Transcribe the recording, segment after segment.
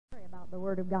about the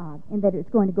Word of God, and that it's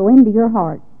going to go into your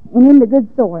heart and into good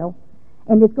soil,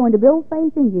 and it's going to build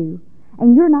faith in you,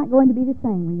 and you're not going to be the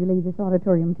same when you leave this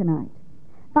auditorium tonight.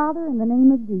 Father, in the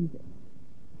name of Jesus,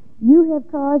 you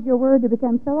have caused your Word to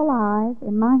become so alive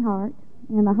in my heart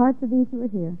and in the hearts of these who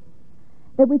are here,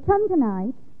 that we come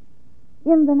tonight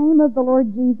in the name of the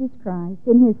Lord Jesus Christ,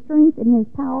 in His strength, in His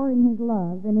power, in His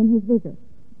love, and in His vigor.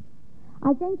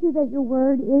 I thank you that your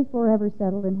Word is forever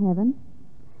settled in heaven,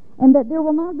 and that there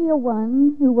will not be a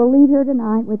one who will leave here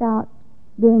tonight without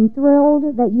being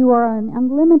thrilled that you are an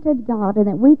unlimited God, and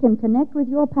that we can connect with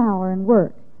your power and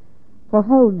work for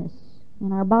wholeness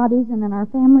in our bodies and in our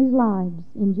families' lives.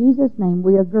 In Jesus' name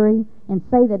we agree and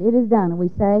say that it is done. And we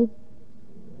say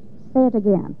it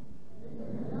again.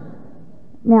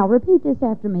 Now repeat this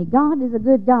after me. God is a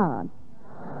good God.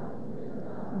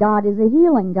 God is a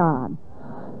healing God.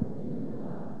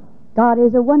 God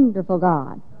is a wonderful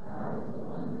God.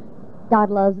 God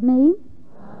loves me.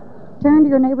 Turn to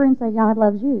your neighbor and say, God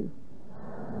loves you.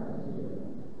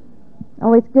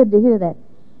 Oh, it's good to hear that.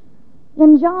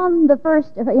 In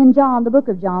the book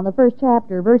of John, the first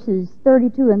chapter, verses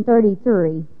 32 and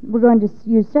 33, we're going to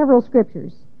use several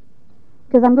scriptures,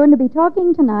 because I'm going to be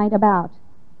talking tonight about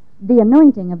the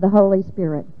anointing of the Holy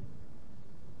Spirit.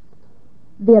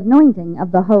 The anointing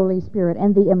of the Holy Spirit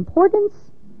and the importance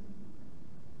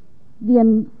the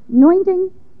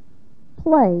anointing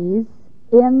plays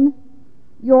in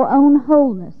your own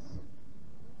wholeness.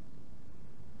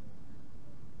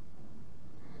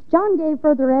 John gave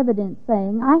further evidence,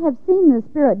 saying, I have seen the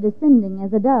Spirit descending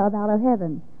as a dove out of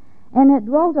heaven, and it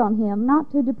dwelt on him not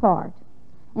to depart.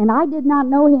 And I did not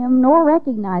know him nor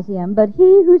recognize him, but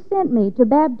he who sent me to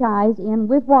baptize in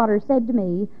with water said to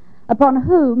me, Upon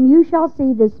whom you shall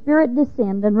see the Spirit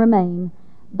descend and remain,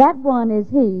 that one is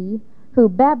he who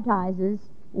baptizes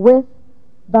with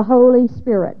the Holy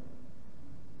Spirit.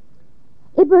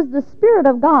 It was the Spirit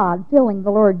of God filling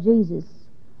the Lord Jesus.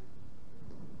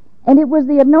 And it was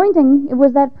the anointing, it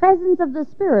was that presence of the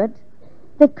Spirit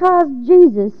that caused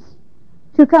Jesus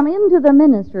to come into the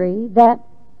ministry that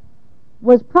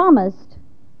was promised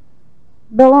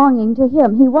belonging to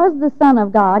him. He was the Son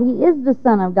of God. He is the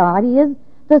Son of God. He is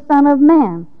the Son of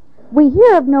Man. We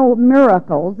hear of no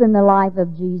miracles in the life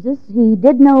of Jesus. He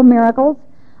did no miracles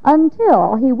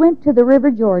until he went to the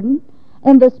River Jordan,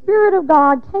 and the Spirit of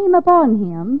God came upon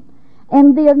him,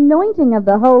 and the anointing of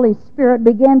the Holy Spirit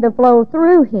began to flow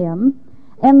through him.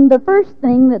 And the first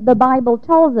thing that the Bible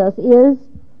tells us is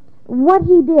what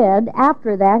he did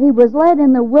after that. He was led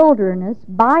in the wilderness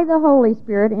by the Holy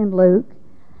Spirit in Luke,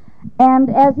 and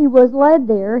as he was led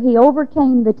there, he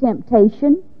overcame the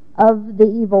temptation of the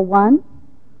evil one.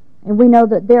 And we know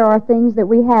that there are things that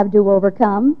we have to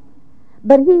overcome.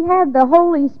 But he had the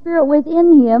Holy Spirit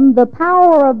within him, the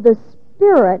power of the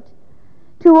Spirit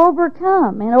to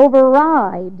overcome and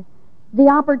override the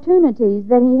opportunities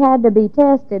that he had to be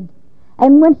tested.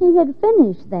 And when he had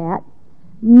finished that,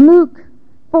 Luke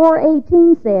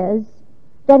 4:18 says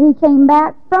that he came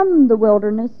back from the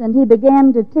wilderness and he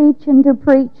began to teach and to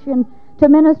preach and to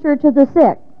minister to the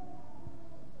sick.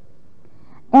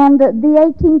 And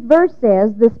the 18th verse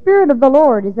says, The Spirit of the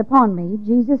Lord is upon me.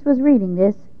 Jesus was reading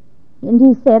this, and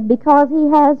he said, because he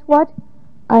has what?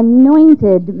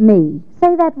 Anointed me.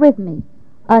 Say that with me.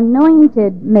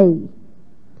 Anointed me.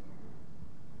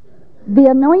 The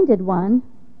anointed one,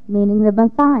 meaning the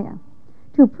Messiah,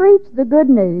 to preach the good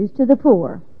news to the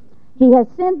poor. He has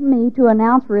sent me to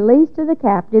announce release to the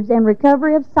captives and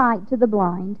recovery of sight to the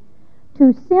blind,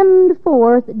 to send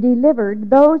forth delivered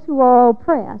those who are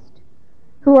oppressed,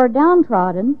 who are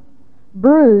downtrodden,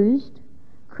 bruised,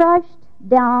 crushed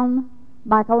down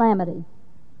by calamity.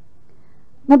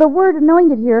 Now the word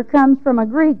anointed here comes from a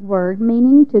Greek word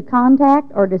meaning to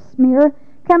contact or to smear,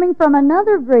 coming from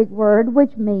another Greek word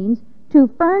which means to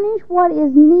furnish what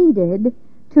is needed,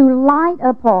 to light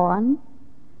upon,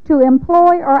 to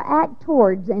employ or act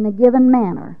towards in a given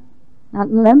manner. Now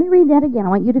let me read that again. I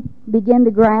want you to begin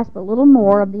to grasp a little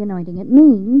more of the anointing. It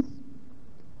means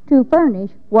to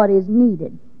furnish what is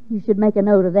needed. You should make a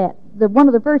note of that. One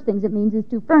of the first things it means is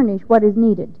to furnish what is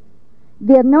needed.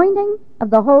 The anointing of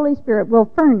the Holy Spirit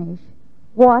will furnish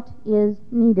what is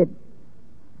needed.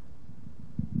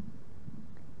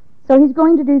 So he's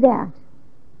going to do that.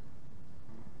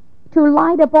 To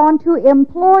light upon, to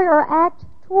employ or act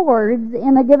towards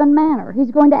in a given manner.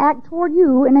 He's going to act toward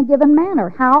you in a given manner.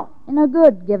 How? In a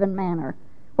good given manner.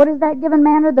 What is that given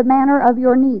manner? The manner of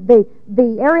your need.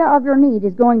 The area of your need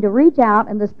is going to reach out,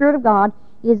 and the Spirit of God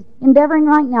is endeavoring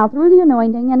right now through the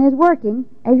anointing and is working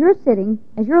as you're sitting,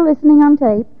 as you're listening on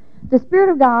tape. The Spirit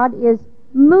of God is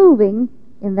moving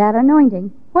in that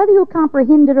anointing. Whether you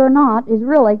comprehend it or not is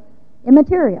really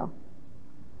immaterial.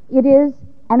 It is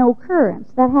an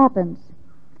occurrence that happens.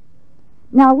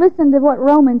 Now listen to what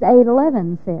Romans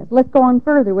 8:11 says. Let's go on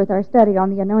further with our study on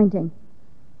the anointing.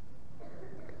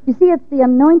 You see, it's the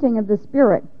anointing of the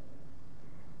Spirit.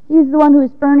 He's the one who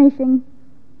is furnishing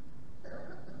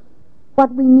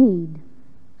what we need.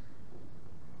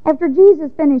 After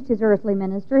Jesus finished his earthly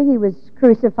ministry, he was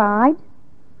crucified,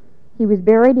 he was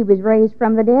buried, he was raised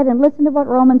from the dead, and listen to what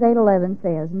Romans 8:11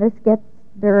 says, and this gets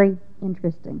very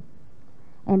interesting.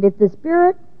 And if the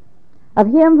Spirit of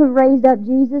him who raised up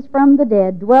Jesus from the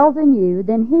dead dwells in you,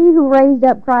 then he who raised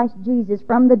up Christ Jesus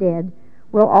from the dead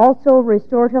will also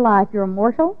restore to life your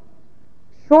mortal,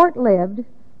 short-lived,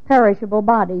 perishable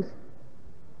bodies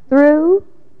through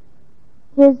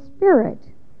his Spirit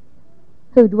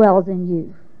who dwells in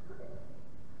you.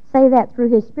 Say that, through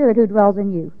his Spirit who dwells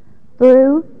in you.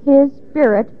 Through his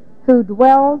Spirit who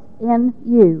dwells in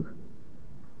you.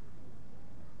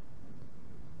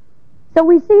 So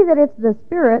we see that it's the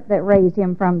Spirit that raised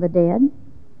him from the dead.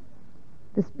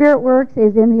 The Spirit works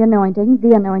is in the anointing.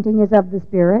 The anointing is of the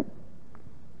Spirit.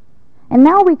 And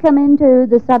now we come into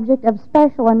the subject of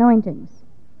special anointings.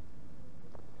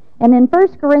 And in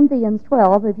 1 Corinthians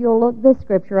 12, if you'll look this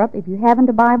scripture up, if you haven't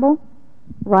a Bible,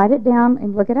 write it down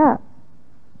and look it up.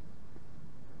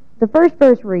 The first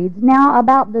verse reads, "Now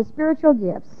about the spiritual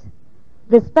gifts,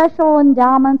 the special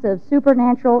endowments of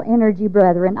supernatural energy,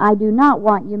 brethren, I do not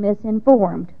want you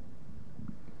misinformed."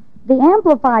 The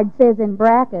Amplified says in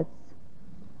brackets,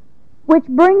 which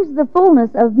brings the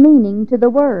fullness of meaning to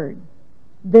the word,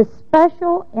 the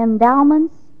special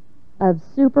endowments of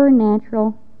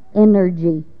supernatural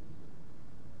energy.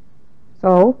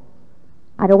 So,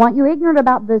 I don't want you ignorant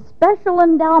about the special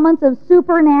endowments of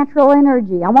supernatural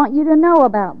energy. I want you to know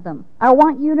about them. I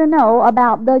want you to know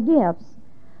about the gifts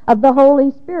of the Holy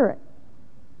Spirit.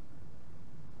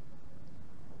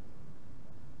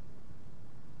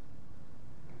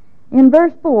 In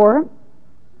verse 4,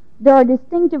 there are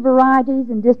distinctive varieties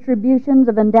and distributions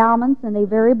of endowments, and they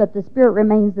vary, but the Spirit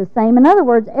remains the same. In other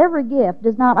words, every gift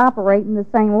does not operate in the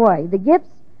same way. The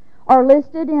gifts are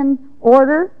listed in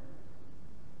order,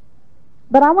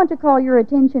 but I want to call your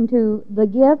attention to the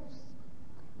gifts.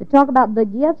 To talk about the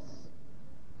gifts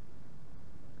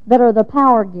that are the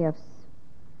power gifts.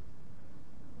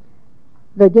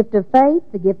 The gift of faith,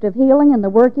 the gift of healing, and the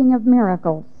working of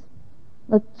miracles.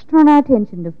 Let's turn our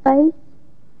attention to faith,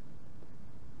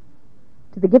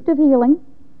 to the gift of healing,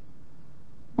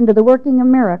 and to the working of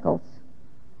miracles.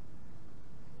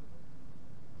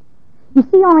 You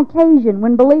see, on occasion,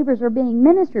 when believers are being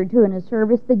ministered to in a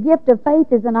service, the gift of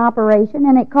faith is in operation,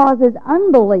 and it causes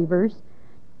unbelievers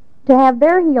to have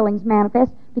their healings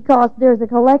manifest because there's a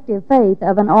collective faith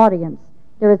of an audience.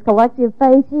 There is collective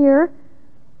faith here.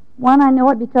 One, I know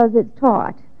it because it's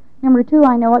taught. Number two,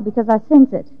 I know it because I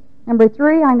sense it. Number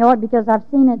three, I know it because I've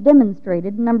seen it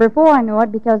demonstrated. Number four, I know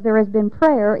it because there has been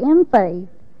prayer in faith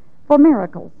for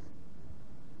miracles.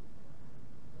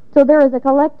 So there is a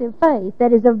collective faith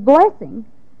that is of blessing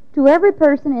to every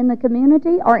person in the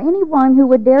community or anyone who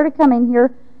would dare to come in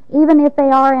here, even if they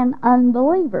are an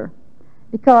unbeliever,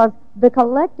 because the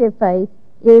collective faith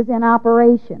is in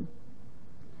operation.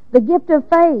 The gift of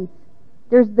faith,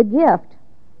 there's the gift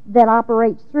that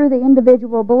operates through the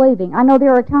individual believing. I know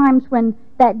there are times when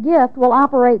that gift will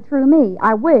operate through me.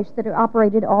 I wish that it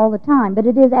operated all the time, but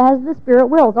it is as the Spirit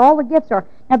wills. All the gifts are.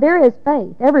 Now there is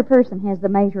faith. Every person has the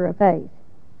measure of faith.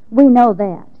 We know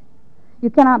that. You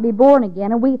cannot be born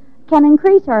again, and we can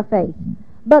increase our faith.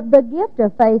 But the gift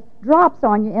of faith drops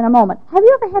on you in a moment. Have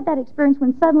you ever had that experience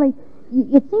when suddenly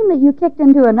it seemed that you kicked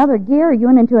into another gear, you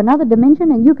went into another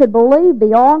dimension, and you could believe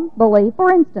beyond belief?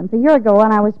 For instance, a year ago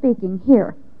when I was speaking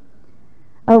here,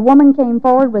 a woman came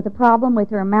forward with a problem with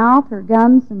her mouth, her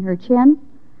gums, and her chin.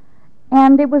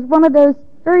 And it was one of those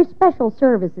very special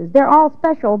services. They're all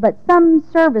special, but some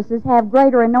services have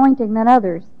greater anointing than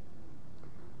others.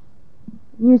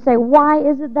 You say, why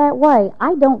is it that way?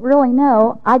 I don't really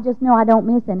know. I just know I don't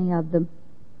miss any of them.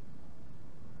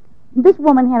 This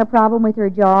woman had a problem with her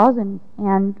jaws,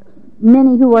 and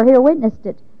many who are here witnessed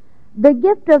it. The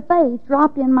gift of faith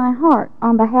dropped in my heart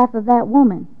on behalf of that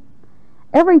woman.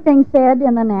 Everything said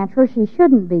in the natural she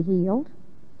shouldn't be healed.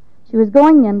 She was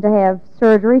going in to have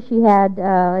surgery. She had,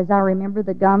 as I remember,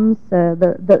 the gums.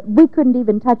 We couldn't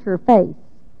even touch her face.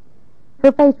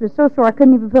 Her face was so sore I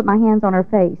couldn't even put my hands on her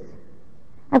face.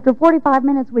 After 45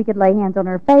 minutes, we could lay hands on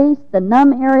her face. The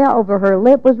numb area over her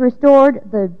lip was restored.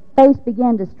 The face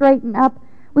began to straighten up.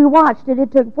 We watched it.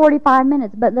 It took 45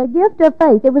 minutes. But the gift of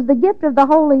faith, it was the gift of the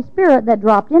Holy Spirit that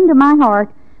dropped into my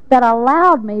heart that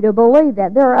allowed me to believe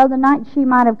that. There are other nights she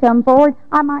might have come forward.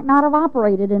 I might not have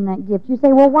operated in that gift. You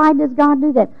say, well, why does God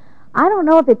do that? I don't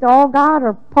know if it's all God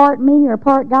or part me or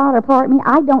part God or part me.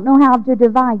 I don't know how to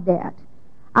divide that.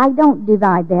 I don't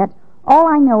divide that. All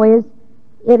I know is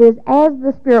it is as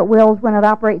the Spirit wills when it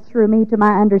operates through me to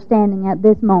my understanding at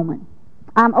this moment.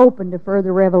 I'm open to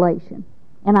further revelation,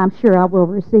 and I'm sure I will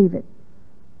receive it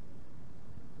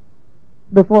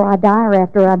before I die or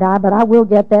after I die, but I will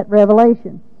get that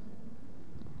revelation.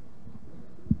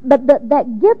 But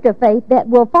that gift of faith that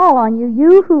will fall on you,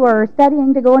 you who are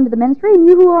studying to go into the ministry, and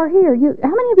you who are here, how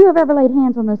many of you have ever laid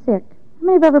hands on the sick? How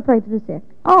many have ever prayed for the sick?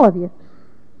 All of you.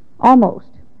 Almost.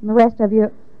 And the rest of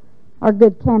you are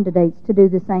good candidates to do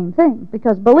the same thing,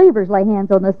 because believers lay hands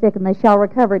on the sick and they shall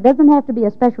recover. It doesn't have to be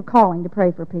a special calling to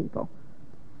pray for people.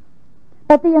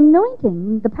 But the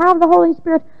anointing, the power of the Holy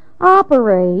Spirit,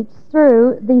 operates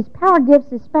through these power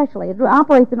gifts especially. It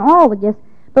operates in all the gifts,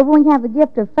 but when we have the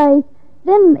gift of faith,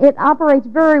 then it operates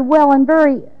very well and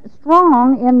very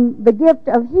strong in the gift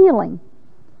of healing.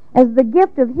 As the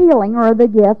gift of healing, or the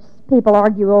gifts, people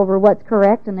argue over what's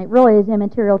correct, and it really is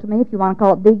immaterial to me if you want to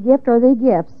call it the gift or the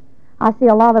gifts. I see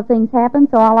a lot of things happen,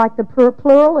 so I like the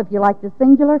plural. If you like the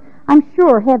singular, I'm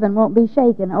sure heaven won't be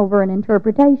shaken over an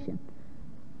interpretation.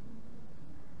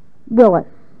 Will it?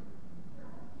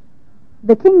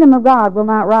 The kingdom of God will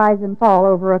not rise and fall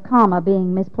over a comma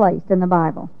being misplaced in the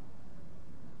Bible.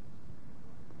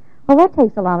 Well, that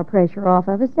takes a lot of pressure off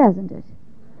of us, doesn't it?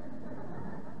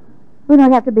 We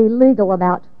don't have to be legal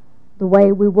about the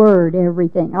way we word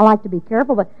everything. I like to be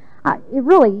careful, but it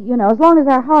really, as long as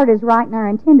our heart is right and our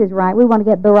intent is right, we want to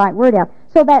get the right word out.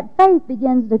 So that faith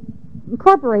begins to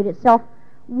incorporate itself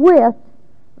with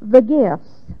the gifts.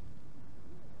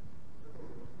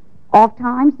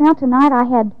 Oftentimes, now tonight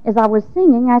as I was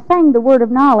singing, I sang the word of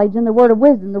knowledge and the word of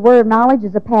wisdom. The word of knowledge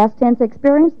is a past tense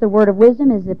experience. The word of wisdom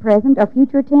is a present or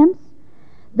future tense.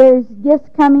 Those gifts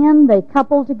come in, they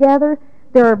couple together.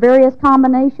 There are various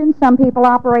combinations. Some people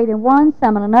operate in one,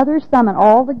 some in another, some in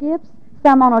all the gifts,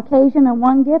 some on occasion in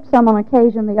one gift, some on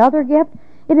occasion the other gift.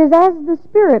 It is as the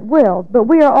Spirit wills, but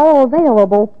we are all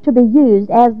available to be used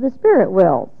as the Spirit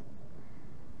wills.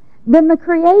 Then the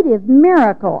creative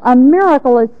miracle. A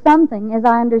miracle is something, as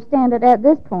I understand it at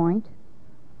this point,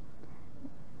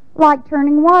 like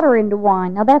turning water into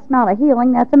wine. Now that's not a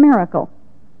healing, that's a miracle.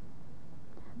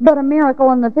 But a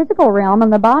miracle in the physical realm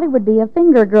in the body would be a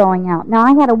finger growing out. Now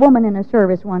I had a woman in a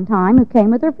service one time who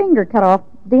came with her finger cut off,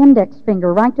 the index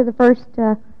finger, right to the first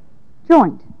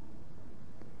joint.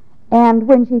 And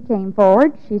when she came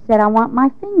forward, she said, I want my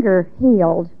finger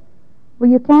healed.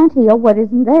 Well, you can't heal what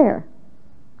isn't there.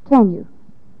 Can you?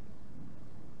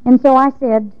 And so I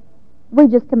said, we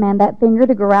just command that finger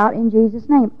to grow out in Jesus'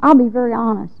 name. I'll be very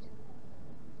honest.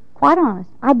 Quite honest.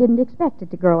 I didn't expect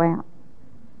it to grow out.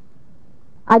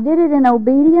 I did it in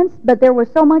obedience, but there was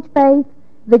so much faith,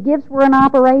 the gifts were in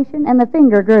operation, and the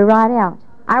finger grew right out.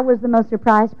 I was the most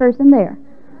surprised person there.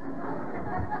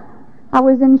 I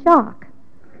was in shock.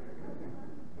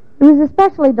 It was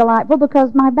especially delightful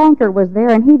because my banker was there,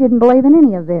 and he didn't believe in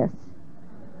any of this.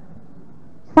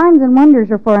 Signs and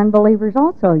wonders are for unbelievers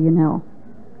also,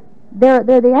 They're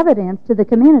the evidence to the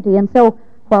community. And so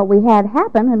what we had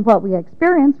happen and what we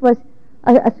experienced was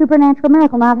a supernatural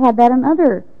miracle. Now I've had that in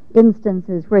other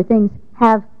instances where things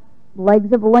have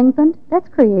legs have lengthened. That's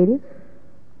creative.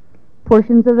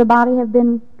 Portions of the body have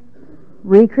been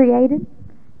recreated.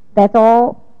 That's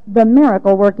all the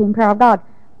miracle working power of God.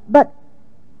 But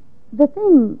the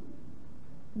thing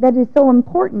that is so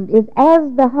important is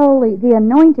as the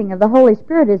anointing of the Holy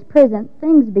Spirit is present,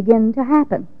 things begin to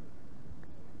happen.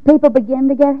 People begin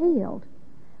to get healed.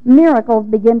 Miracles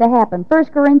begin to happen. 1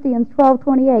 Corinthians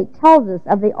 12:28 tells us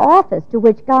of the office to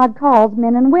which God calls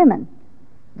men and women.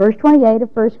 Verse 28 of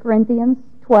 1 Corinthians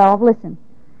 12, listen.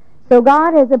 So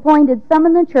God has appointed some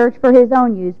in the church for His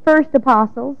own use. First,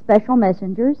 apostles, special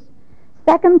messengers.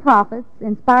 Second, prophets,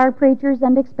 inspired preachers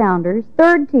and expounders.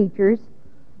 Third, teachers.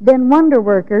 Then wonder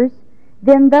workers,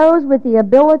 then those with the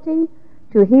ability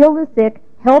to heal the sick,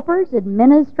 helpers,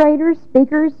 administrators,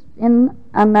 speakers in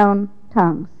unknown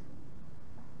tongues.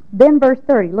 Then verse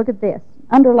 30, look at this,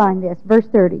 underline this, verse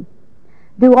 30.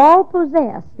 Do all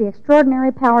possess the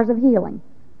extraordinary powers of healing?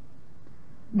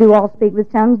 Do all speak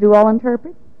with tongues? Do all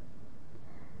interpret?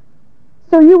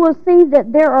 So you will see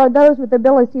that there are those with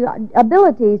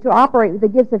abilities to operate with the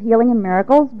gifts of healing and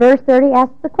miracles. Verse 30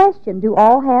 asks the question, do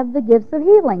all have the gifts of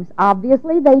healings?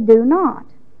 Obviously they do not.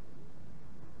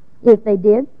 If they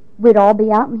did, we'd all be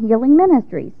out in healing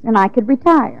ministries, and I could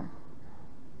retire.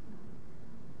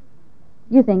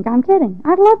 You think I'm kidding.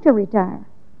 I'd love to retire.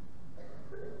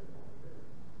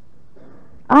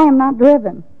 I am not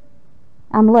driven.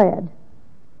 I'm led.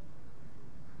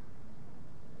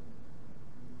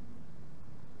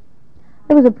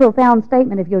 It was a profound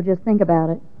statement if you'll just think about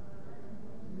it.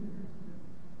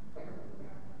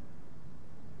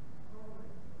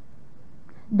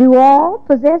 Do all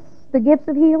possess the gifts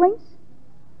of healings?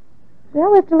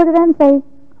 Well, we have to look at that and say,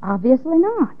 obviously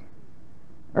not.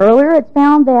 Earlier it's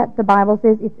found that the Bible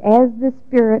says it's as the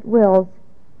Spirit wills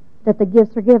that the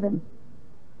gifts are given.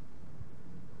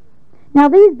 Now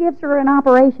these gifts are in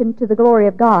operation to the glory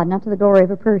of God, not to the glory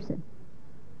of a person.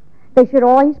 They should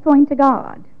always point to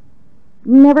God,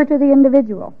 never to the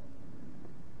individual.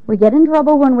 We get in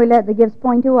trouble when we let the gifts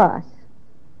point to us.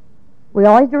 We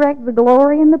always direct the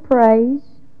glory and the praise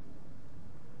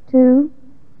to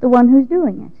the one who's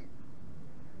doing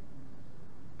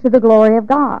it, to the glory of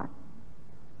God.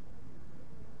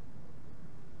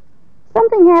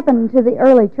 Something happened to the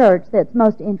early church that's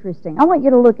most interesting. I want you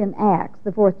to look in Acts,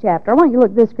 the 4th chapter. I want you to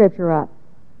look this scripture up.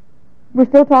 We're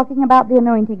still talking about the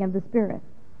anointing of the Spirit.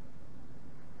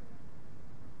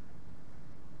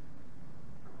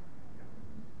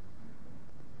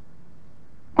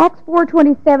 Acts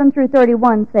 4:27 through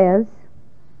 31 says,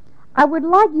 I would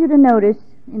like you to notice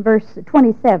in verse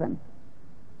 27,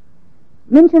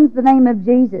 mentions the name of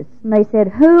Jesus, and they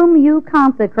said, whom you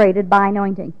consecrated by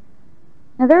anointing.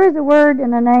 Now there is a word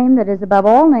in a name that is above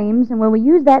all names, and when we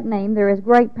use that name, there is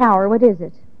great power. What is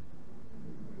it?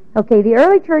 Okay, the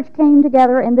early church came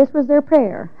together, and this was their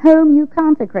prayer. Whom you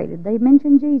consecrated. They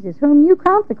mentioned Jesus. Whom you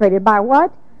consecrated by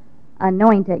what?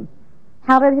 Anointing.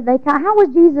 How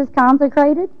was Jesus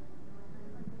consecrated?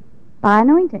 By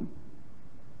anointing.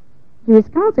 He was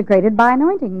consecrated by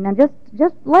anointing. Now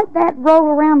just let that roll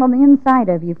around on the inside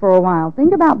of you for a while.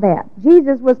 Think about that.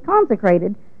 Jesus was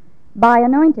consecrated by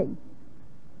anointing.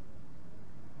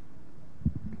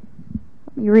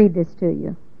 Let me read this to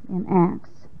you in Acts.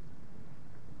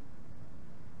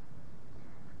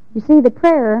 You see, the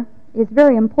prayer is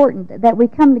very important that we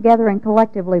come together and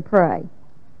collectively pray.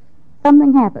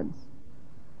 Something happens.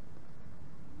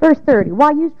 Verse 30,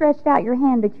 while you stretched out your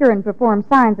hand to cure and perform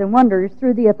signs and wonders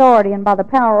through the authority and by the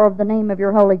power of the name of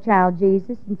your holy child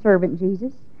Jesus and servant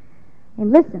Jesus.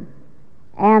 And listen,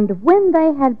 and when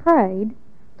they had prayed,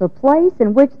 the place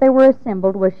in which they were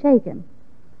assembled was shaken.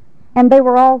 And they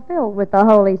were all filled with the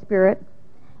Holy Spirit.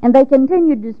 And they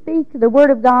continued to speak the word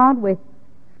of God with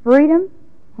freedom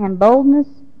and boldness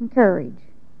and courage.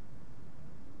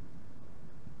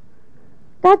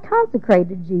 God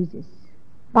consecrated Jesus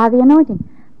by the anointing.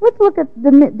 Let's look at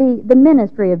the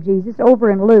ministry of Jesus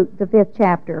over in Luke, the 5th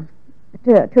chapter,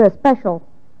 to a special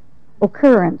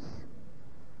occurrence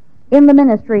in the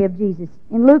ministry of Jesus.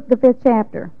 In Luke, the 5th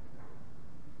chapter.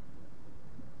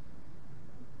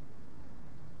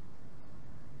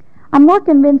 I'm more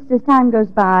convinced as time goes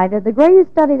by that the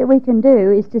greatest study that we can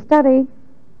do is to study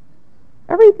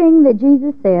everything that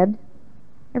Jesus said,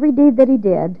 every deed that He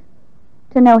did,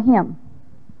 to know Him.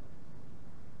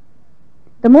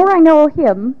 The more I know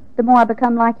Him, the more I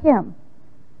become like Him.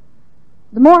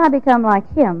 The more I become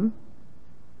like Him,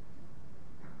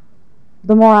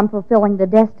 the more I'm fulfilling the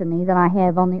destiny that I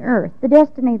have on the earth. The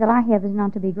destiny that I have is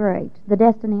not to be great. The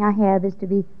destiny I have is to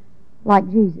be like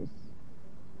Jesus.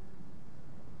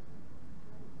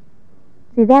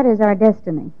 See, that is our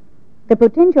destiny. The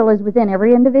potential is within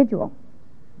every individual.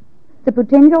 The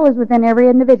potential is within every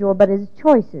individual, but it's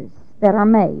choices that are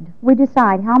made. We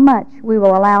decide how much we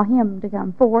will allow Him to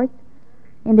come forth,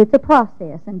 and it's a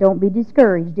process, and don't be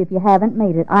discouraged if you haven't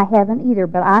made it. I haven't either,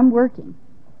 but I'm working,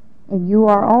 and you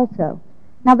are also.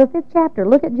 Now the 5th chapter,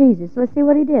 look at Jesus. Let's see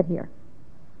what He did here.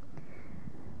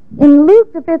 In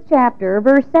Luke, the 5th chapter,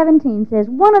 verse 17 says,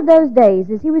 one of those days,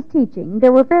 as He was teaching,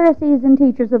 there were Pharisees and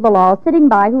teachers of the law sitting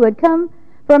by who had come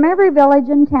from every village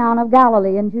and town of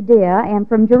Galilee and Judea and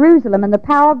from Jerusalem, and the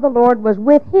power of the Lord was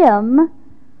with Him,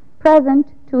 present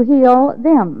to heal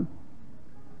them.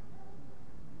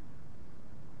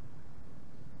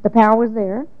 The power was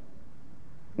there.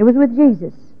 It was with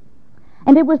Jesus.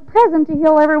 And it was present to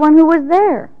heal everyone who was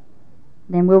there.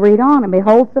 Then we'll read on, and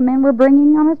behold, some men were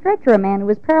bringing on a stretcher a man who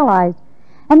was paralyzed.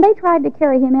 And they tried to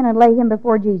carry him in and lay him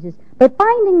before Jesus. But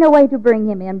finding no way to bring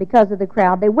him in because of the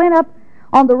crowd, they went up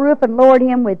on the roof and lowered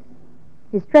him with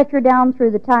his stretcher down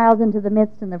through the tiles into the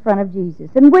midst and the front of Jesus.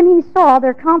 And when He saw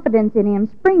their confidence in Him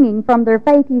springing from their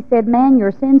faith, He said, man,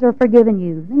 your sins are forgiven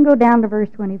you. Then go down to verse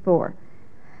 24.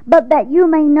 But that you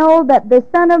may know that the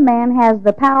Son of Man has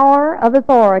the power of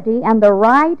authority and the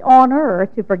right on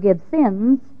earth to forgive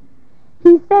sins,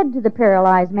 He said to the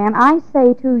paralyzed man, I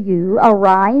say to you,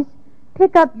 arise,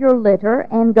 pick up your litter,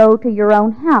 and go to your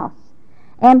own house.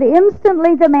 And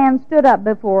instantly the man stood up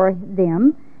before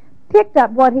them, picked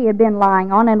up what he had been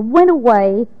lying on, and went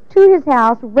away to his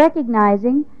house,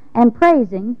 recognizing and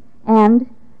praising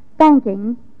and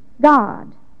thanking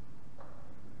God.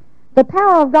 The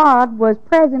power of God was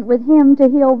present with him to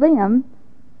heal them,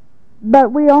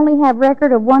 but we only have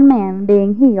record of one man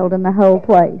being healed in the whole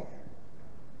place.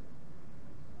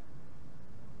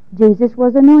 Jesus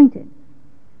was anointed.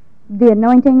 The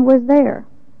anointing was there.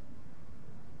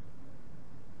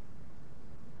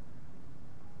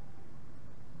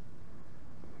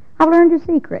 I've learned a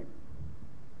secret.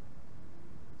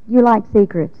 You like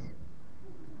secrets.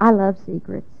 I love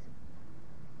secrets.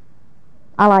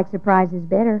 I like surprises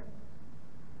better,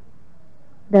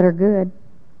 that are good.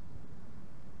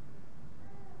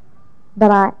 But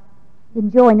I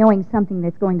enjoy knowing something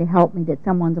that's going to help me, that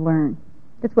someone's learned.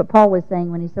 That's what Paul was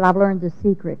saying when he said, I've learned the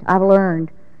secret. I've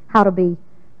learned how to be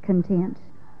content.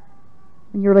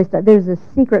 And you really start, there's a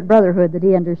secret brotherhood that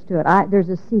he understood. There's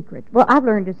a secret. Well, I've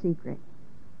learned a secret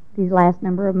these last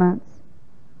number of months.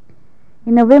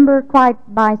 In November, quite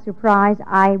by surprise,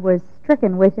 I was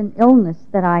stricken with an illness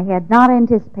that I had not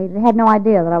anticipated. I had no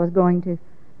idea that I was going to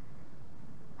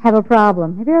have a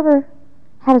problem. Have you ever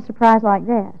had a surprise like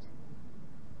that?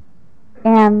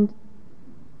 And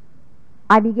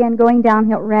I began going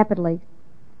downhill rapidly.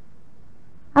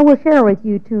 I will share with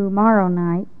you tomorrow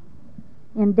night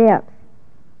in depth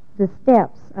the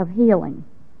steps of healing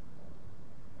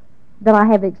that I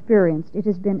have experienced. It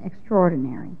has been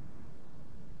extraordinary.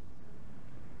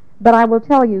 But I will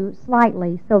tell you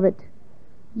slightly so that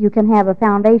you can have a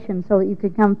foundation, so that you can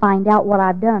come find out what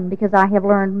I've done, because I have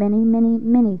learned many, many,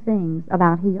 many things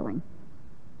about healing.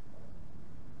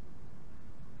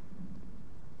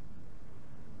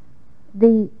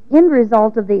 The end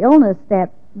result of the illness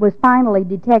that was finally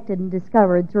detected and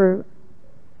discovered through,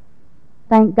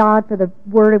 thank God for the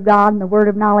Word of God and the Word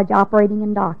of knowledge operating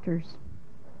in doctors.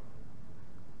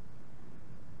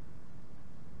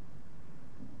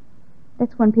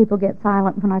 That's when people get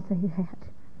silent when I say that.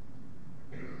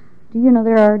 Do you know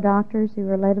there are doctors who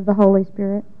are led of the Holy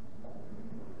Spirit?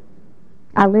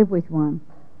 I live with one.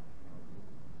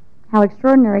 How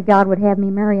extraordinary God would have me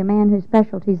marry a man whose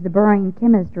specialty is the brain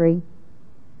chemistry.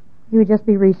 He would just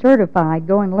be recertified,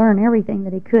 go and learn everything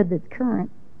that he could that's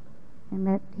current, and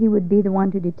that he would be the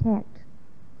one to detect.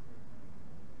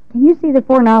 Can you see the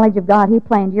foreknowledge of God? He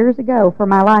planned years ago for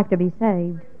my life to be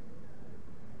saved.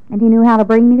 And he knew how to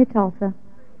bring me to Tulsa,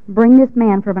 bring this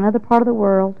man from another part of the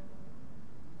world,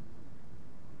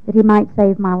 that he might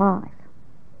save my life.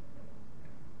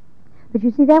 But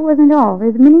you see, that wasn't all.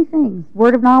 There's many things.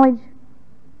 Word of knowledge,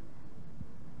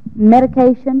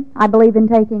 medication. I believe in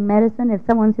taking medicine. If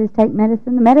someone says take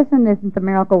medicine, the medicine isn't the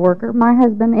miracle worker. My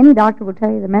husband, any doctor will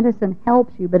tell you the medicine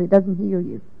helps you, but it doesn't heal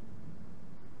you.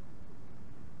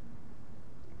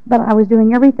 But I was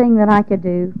doing everything that I could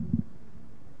do,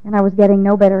 and I was getting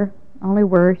no better, only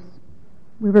worse.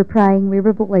 We were praying, we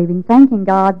were believing, thanking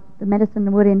God the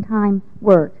medicine would in time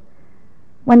work.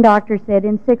 One doctor said,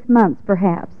 in 6 months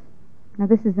perhaps. Now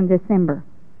this is in December.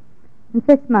 In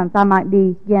 6 months I might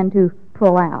begin to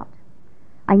pull out.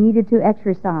 I needed to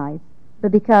exercise,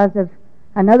 but because of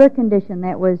another condition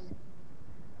that was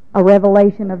a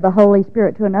revelation of the Holy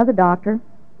Spirit to another doctor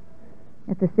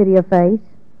at the City of Faith,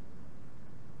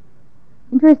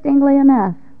 interestingly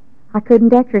enough, I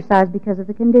couldn't exercise because of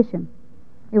the condition.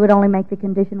 It would only make the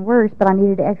condition worse, but I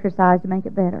needed to exercise to make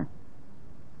it better.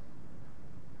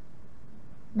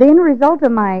 The end result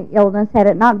of my illness, had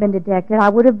it not been detected, I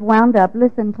would have wound up,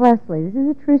 listen closely, this is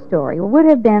a true story, would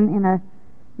have been in a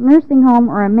nursing home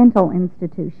or a mental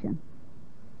institution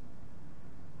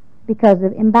because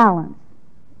of imbalance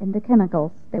in the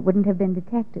chemicals that wouldn't have been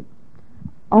detected.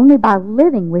 Only by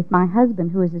living with my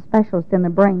husband, who is a specialist in the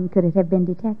brain, could it have been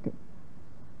detected.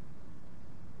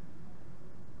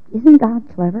 Isn't God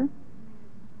clever?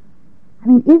 I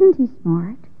mean, isn't He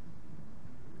smart?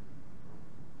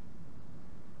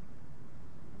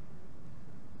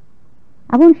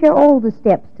 I won't share all the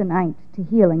steps tonight to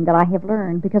healing that I have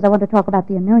learned, because I want to talk about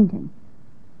the anointing.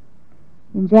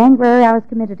 In January, I was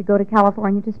committed to go to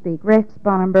California to speak. Rex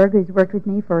Bonenberg, who's worked with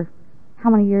me for how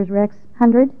many years, Rex?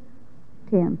 100?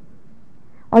 10.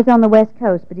 I was on the West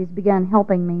Coast, but he's begun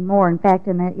helping me more. In fact,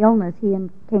 in that illness, he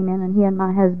came in, and he and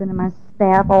my husband and my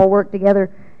staff all worked together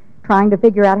trying to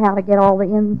figure out how to get all the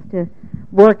ends to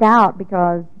work out,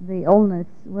 because the illness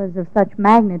was of such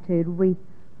magnitude. We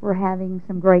were having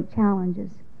some great challenges.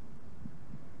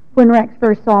 When Rex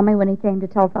first saw me, when he came to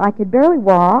Tulsa, I could barely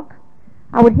walk.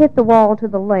 I would hit the wall to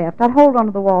the left. I'd hold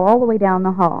onto the wall all the way down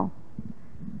the hall.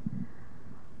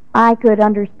 I could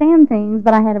understand things,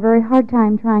 but I had a very hard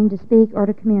time trying to speak or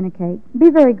to communicate. Be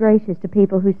very gracious to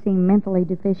people who seem mentally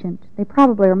deficient. They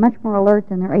probably are much more alert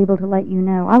than they're able to let you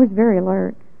know. I was very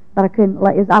alert, but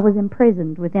I was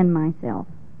imprisoned within myself.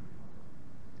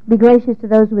 Be gracious to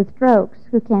those with strokes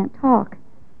who can't talk.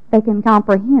 They can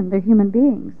comprehend. They're human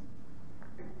beings.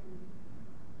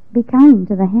 Be kind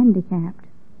to the handicapped.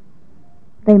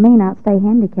 They may not stay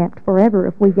handicapped forever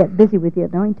if we get busy with the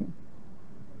anointing.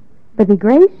 But be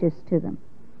gracious to them.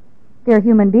 They're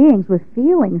human beings with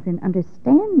feelings and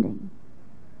understanding.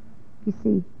 You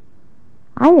see,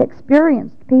 I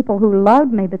experienced people who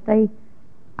loved me, but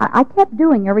I kept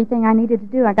doing everything I needed to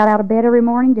do. I got out of bed every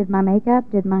morning, did my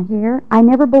makeup, did my hair. I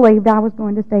never believed I was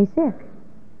going to stay sick.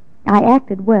 I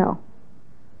acted well,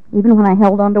 even when I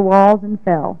held onto walls and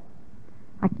fell.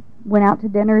 I went out to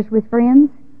dinners with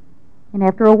friends, and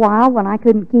after a while, when I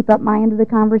couldn't keep up my end of the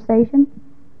conversation,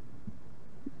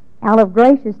 out of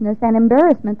graciousness and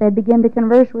embarrassment, they'd begin to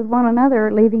converse with one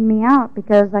another, leaving me out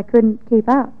because I couldn't keep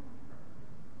up.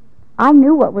 I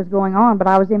knew what was going on, but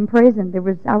I was imprisoned.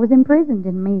 I was imprisoned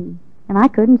in me, and I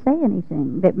couldn't say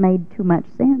anything that made too much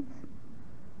sense.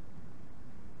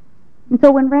 And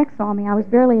so when Rex saw me, I was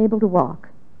barely able to walk.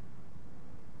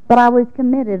 But I was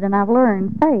committed, and I've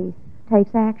learned faith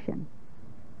takes action.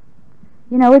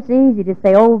 You know, it's easy to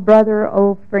say, oh brother,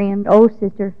 oh friend, oh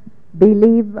sister,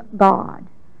 believe God.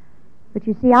 But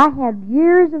you see, I had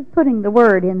years of putting the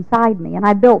Word inside me, and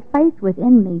I built faith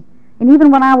within me. And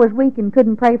even when I was weak and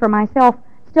couldn't pray for myself,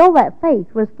 still that faith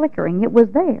was flickering. It was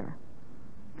there.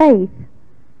 Faith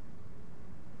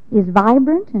is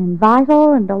vibrant and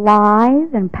vital and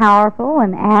alive and powerful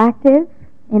and active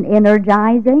and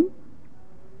energizing.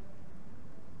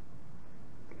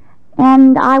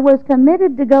 And I was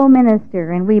committed to go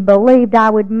minister, and we believed I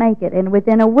would make it. And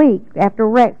within a week, after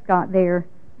Rex got there,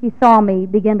 he saw me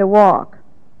begin to walk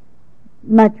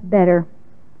much better.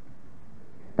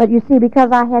 But you see,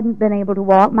 because I hadn't been able to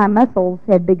walk, my muscles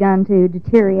had begun to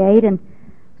deteriorate, and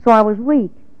so I was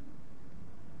weak.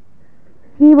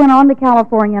 He went on to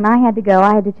California, and I had to go.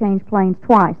 I had to change planes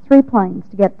twice, 3 planes,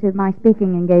 to get to my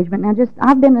speaking engagement. Now,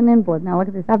 I've been an invalid. Now, look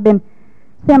at this. I've been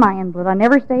semi-invalid. I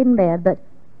never stayed in bed, but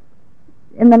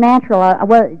in the natural,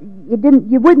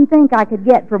 you wouldn't think I could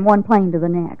get from one plane to the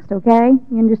next, okay?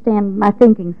 You understand, my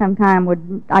thinking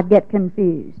sometime I'd get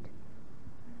confused.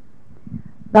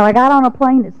 But I got on a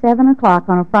plane at 7 o'clock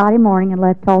on a Friday morning and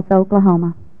left Tulsa,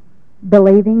 Oklahoma,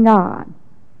 believing God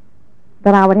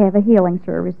that I would have a healing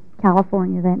service in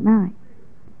California that night.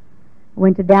 I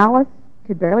went to Dallas,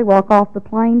 could barely walk off the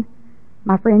plane.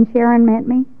 My friend Sharon met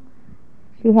me.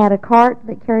 She had a cart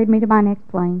that carried me to my next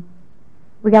plane.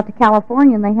 We got to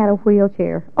California, and they had a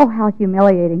wheelchair. Oh, how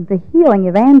humiliating. The healing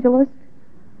evangelist,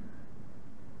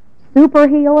 super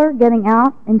healer, getting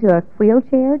out into a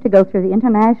wheelchair to go through the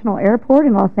international airport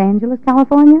in Los Angeles,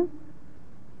 California.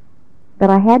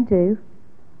 But I had to.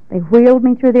 They wheeled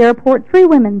me through the airport. 3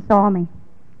 women saw me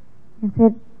and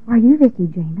said, "Are you Vicki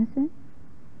Jamison?"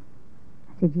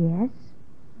 I said, "Yes."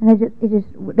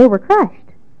 And they were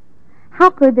crushed.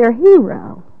 How could their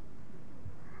hero,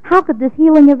 how could this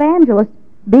healing evangelist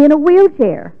be in a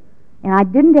wheelchair? And I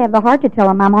didn't have the heart to tell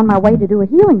him I'm on my way to do a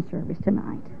healing service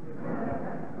tonight.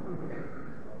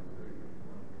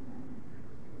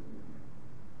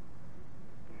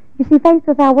 You see, faith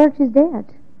without works is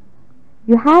dead.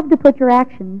 You have to put your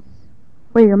actions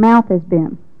where your mouth has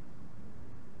been.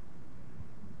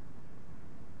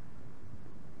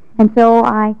 And so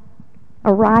I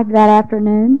arrived that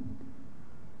afternoon,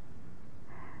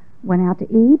 went out to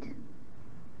eat,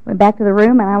 went back to the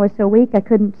room, and I was so weak I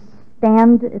couldn't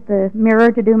stand at the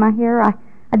mirror to do my hair. I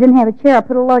didn't have a chair. I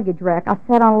put a luggage rack. I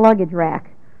sat on a luggage rack,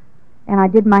 and I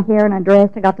did my hair and I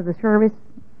dressed. I got to the service.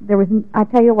 I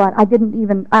tell you what,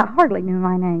 I hardly knew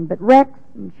my name, but Rex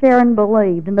and Sharon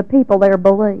believed, and the people there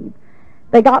believed.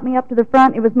 They got me up to the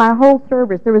front. It was my whole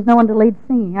service. There was no one to lead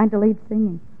singing. I had to lead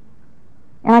singing.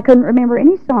 And I couldn't remember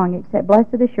any song except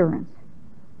Blessed Assurance.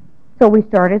 So we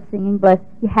started singing Blessed.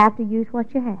 You have to use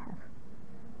what you have.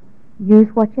 Use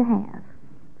what you have.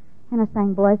 And I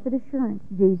sang Blessed Assurance,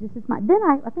 Jesus is mine. Then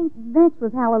I think next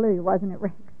was Hallelujah, wasn't it,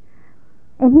 Rex?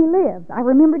 And He lives. I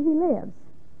remembered He lives.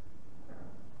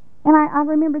 And I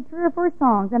remembered 3 or 4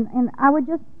 songs, and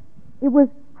it was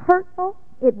hurtful,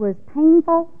 it was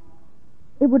painful.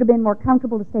 It would have been more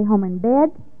comfortable to stay home in bed.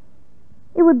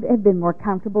 It would have been more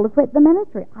comfortable to quit the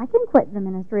ministry. I can quit the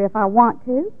ministry if I want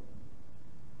to.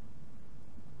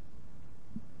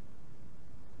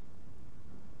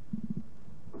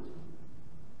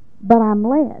 But I'm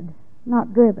led,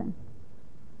 not driven.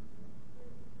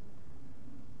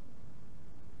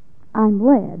 I'm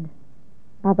led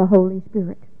by the Holy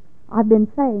Spirit. I've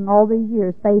been saying all these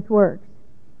years, faith works.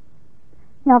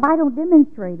 Now, if I don't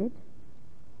demonstrate it,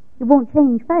 it won't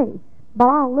change faith, but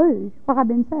I'll lose what I've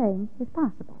been saying is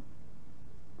possible.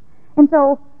 And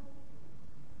so,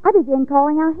 I began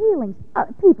calling out healings.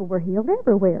 People were healed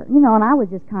everywhere, and I was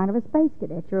just kind of a space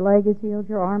cadet. Your leg is healed,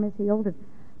 your arm is healed, and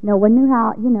no one knew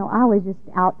how, I was just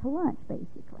out to lunch,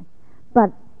 basically.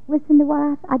 But listen to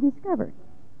what I discovered.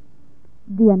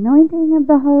 The anointing of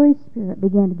the Holy Spirit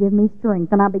began to give me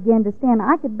strength, and I began to stand.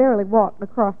 I could barely walk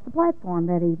across the platform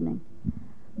that evening.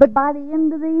 But by the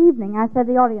end of the evening, I said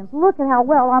to the audience, look at how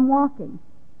well I'm walking.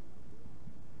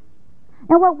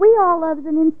 And what we all love is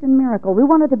an instant miracle. We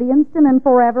want it to be instant and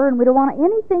forever, and we don't want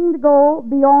anything to go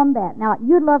beyond that. Now,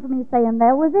 you'd love for me to say, and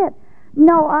that was it.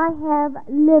 No, I have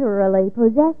literally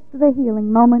possessed the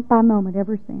healing moment by moment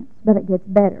ever since, but it gets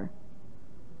better.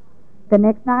 The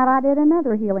next night I did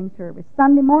another healing service.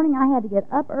 Sunday morning I had to get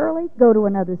up early, go to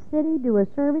another city, do a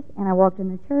service, and I walked in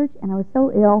the church, and I was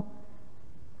so ill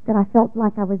that I felt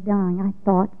like I was dying. I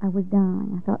thought I was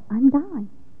dying. I thought, I'm dying.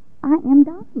 I am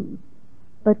dying.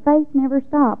 But faith never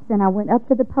stops, and I went up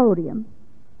to the podium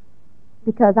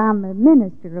because I'm a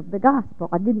minister of the gospel.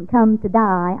 I didn't come to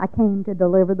die. I came to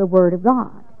deliver the word of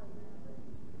God.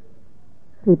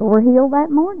 People were healed that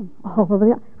morning.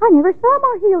 I never saw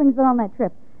more healings than on that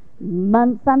trip.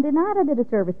 Sunday night I did a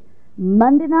service.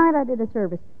 Monday night I did a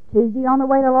service. Tuesday on the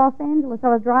way to Los Angeles I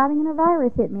was driving and a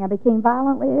virus hit me. I became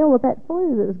violently ill with that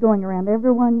flu that was going around.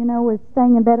 Everyone, was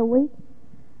staying in bed a week.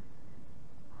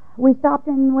 We stopped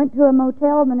and went to a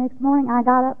motel, and the next morning I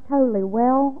got up totally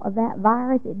well of that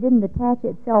virus. It didn't attach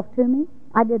itself to me.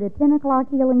 I did a 10 o'clock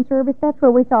healing service. That's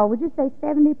where we saw, would you say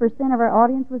 70% of our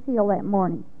audience was healed that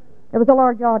morning? It was a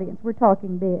large audience. We're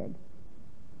talking big.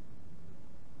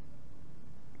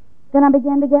 Then I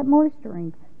began to get more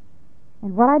strength.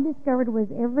 And what I discovered was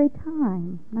every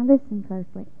time, now listen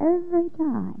closely, every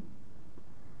time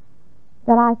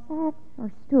that I sat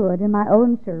or stood in my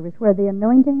own service where the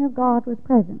anointing of God was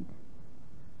present,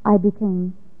 I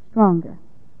became stronger.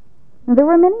 Now, there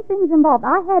were many things involved.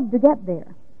 I had to get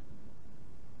there.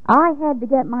 I had to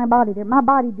get my body there. My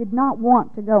body did not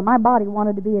want to go. My body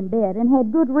wanted to be in bed and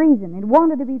had good reason. It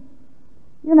wanted to be,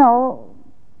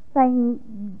 saying,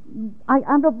 I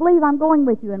don't believe I'm going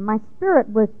with you. And my spirit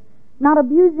was not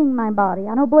abusing my body.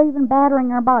 I don't believe in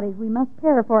battering our bodies. We must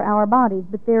care for our bodies.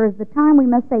 But there is the time we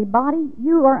must say, body,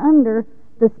 you are under.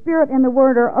 The Spirit and the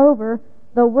Word are over.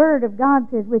 The Word of God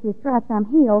says, with His stripes I'm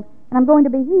healed, and I'm going to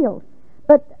be healed.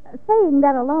 But saying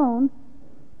that alone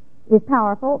is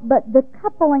powerful, but the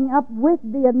coupling up with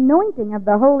the anointing of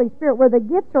the Holy Spirit, where the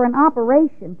gifts are in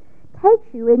operation, takes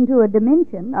you into a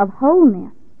dimension of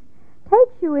wholeness,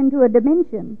 takes you into a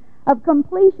dimension of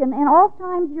completion, and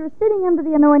oftentimes you're sitting under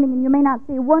the anointing and you may not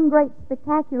see one great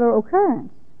spectacular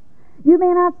occurrence. You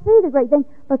may not see the great thing,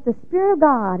 but the Spirit of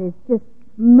God is just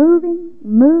moving.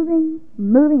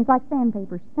 It's like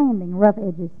sandpaper, sanding rough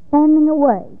edges, sanding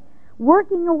away,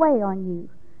 working away on you.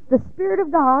 The Spirit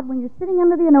of God, when you're sitting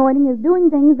under the anointing, is doing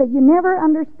things that you never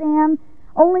understand.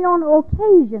 Only on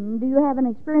occasion do you have an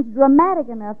experience dramatic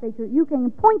enough that you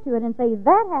can point to it and say,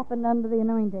 that happened under the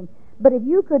anointing. But if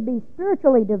you could be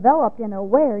spiritually developed and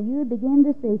aware, you would begin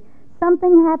to see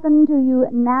something happen to you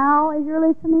now as you're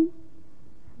listening,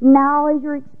 now as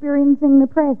you're experiencing the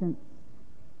presence.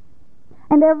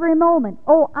 And every moment.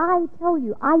 Oh, I tell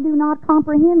you, I do not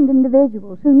comprehend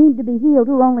individuals who need to be healed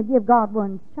who only give God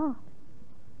one shot,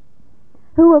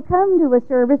 who will come to a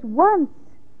service once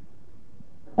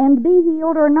and be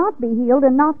healed or not be healed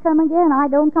and not come again. I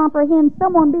don't comprehend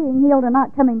someone being healed and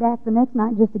not coming back the next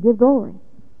night just to give glory.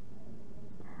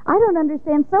 I don't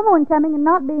understand someone coming and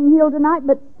not being healed tonight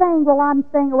but saying, well, I'm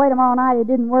staying away tomorrow night. It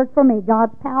didn't work for me.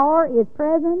 God's power is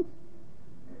present.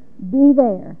 Be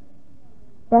there.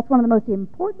 That's one of the most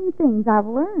important things I've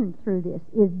learned through this,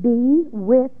 is be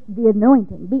with the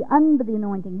anointing. Be under the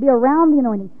anointing. Be around the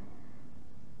anointing.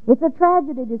 It's a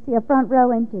tragedy to see a front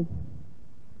row empty.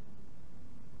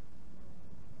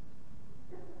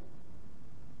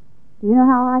 Do you know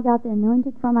how I got the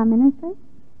anointing for my ministry?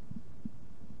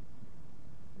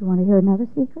 You want to hear another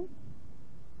secret?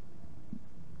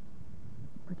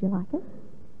 Would you like it?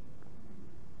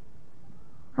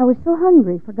 I was so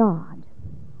hungry for God.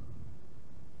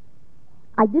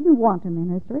 I didn't want a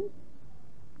ministry.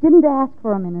 Didn't ask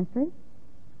for a ministry.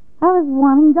 I was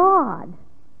wanting God.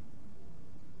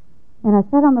 And I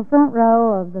sat on the front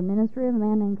row of the ministry of a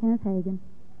man named Kenneth Hagin,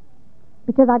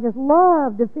 because I just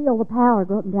loved to feel the power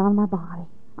go up and down my body.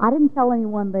 I didn't tell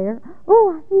anyone there,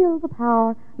 oh, I feel the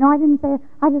power. No, I didn't say it.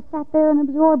 I just sat there and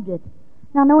absorbed it.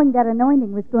 Now, knowing that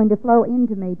anointing was going to flow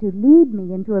into me to lead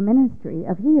me into a ministry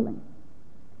of healing.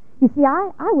 You see,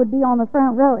 I would be on the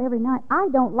front row every night. I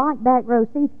don't like back row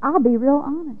seats. I'll be real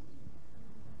honest.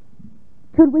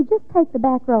 Could we just take the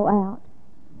back row out?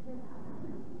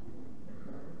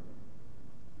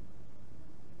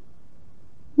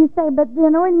 You say, but the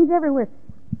anointing's everywhere.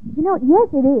 You know, yes,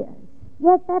 it is.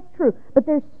 Yes, that's true. But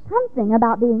there's something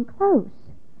about being close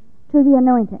to the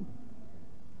anointing.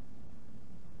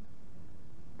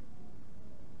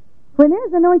 When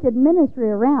there's anointed ministry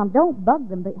around, don't bug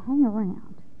them, but hang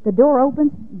around. The door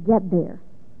opens, get there.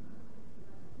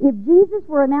 If Jesus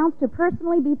were announced to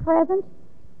personally be present,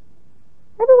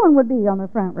 everyone would be on the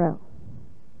front row,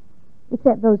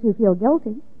 except those who feel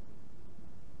guilty.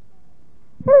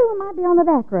 Everyone might be on the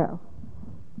back row.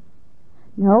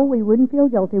 No, we wouldn't feel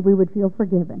guilty. We would feel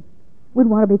forgiven. We'd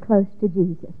want to be close to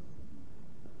Jesus.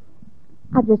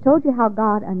 I've just told you how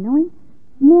God anoints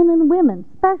men and women,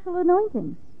 special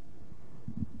anointings.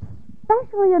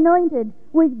 Specially anointed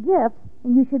with gifts,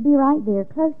 and you should be right there,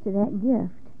 close to that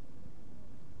gift.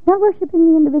 Not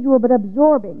worshiping the individual, but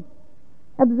absorbing.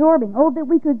 Oh, that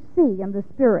we could see in the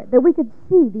Spirit, that we could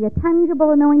see the tangible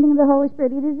anointing of the Holy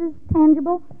Spirit. It is as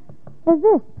tangible as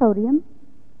this podium.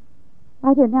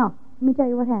 Right here. Now, let me tell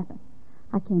you what happened.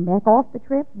 I came back off the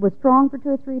trip, was strong for 2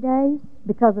 or 3 days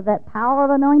because of that power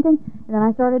of anointing, and then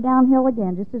I started downhill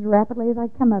again just as rapidly as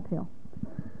I'd come uphill.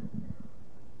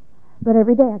 But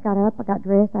every day I got up, I got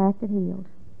dressed, I acted healed.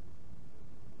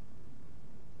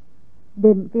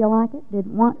 Didn't feel like it,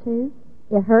 didn't want to.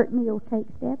 It hurt me to take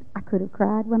steps. I could have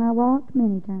cried when I walked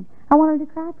many times. I wanted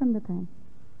to cry from the pain.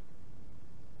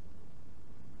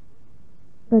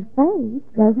 But faith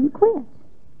doesn't quit.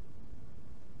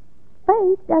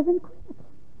 Faith doesn't quit.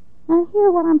 Now hear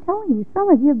what I'm telling you. Some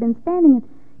of you have been standing and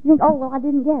you think, oh, well, I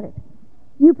didn't get it.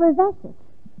 You possess it.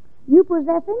 You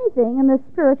possess anything in the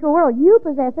spiritual world. You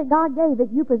possess it. God gave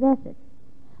it. You possess it.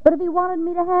 But if He wanted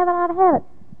me to have it, I'd have it.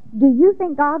 Do you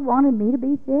think God wanted me to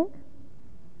be sick?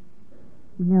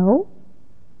 No.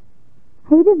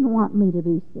 He didn't want me to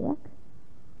be sick.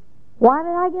 Why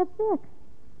did I get sick?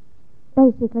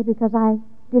 Basically because I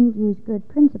didn't use good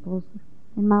principles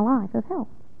in my life of health.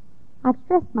 I've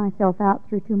stressed myself out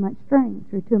through too much strain,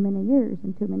 through too many years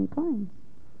and too many planes.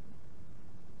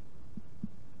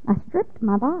 I stripped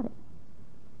my body.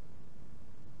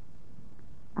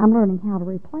 I'm learning how to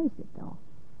replace it, though.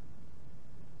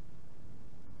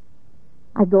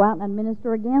 I'd go out and I'd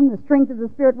minister again. The strength of the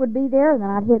Spirit would be there, and then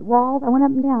I'd hit walls. I went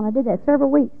up and down. I did that several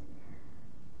weeks.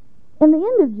 In the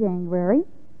end of January,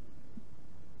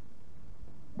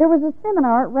 there was a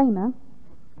seminar at Rhema,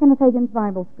 Kenneth Hagin's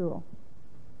Bible School.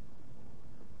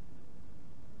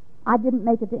 I didn't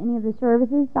make it to any of the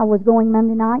services. I was going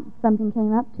Monday night. Something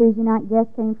came up. Tuesday night,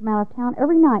 guests came from out of town.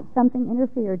 Every night, something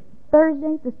interfered.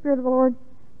 Thursday, the Spirit of the Lord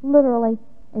literally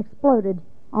exploded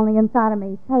on the inside of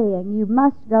me, saying, you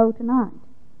must go tonight.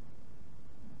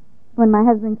 When my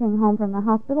husband came home from the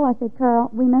hospital, I said,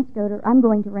 Carl, we must go to, I'm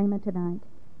going to Rhema tonight.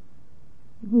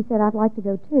 He said, I'd like to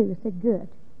go too. I said, good.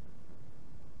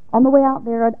 On the way out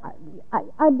there,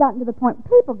 I'd gotten to the point,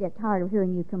 people get tired of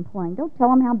hearing you complain. Don't tell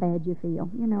them how bad you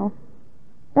feel, you know.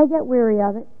 They get weary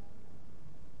of it.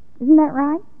 Isn't that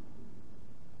right?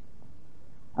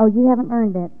 Oh, you haven't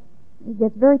learned that. It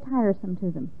gets very tiresome to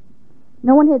them.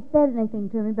 No one had said anything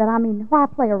to me, but I mean, why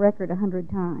play a record 100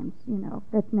 times? You know,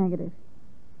 that's negative.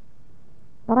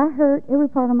 But I hurt. Every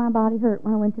part of my body hurt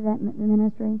when I went to that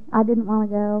ministry. I didn't want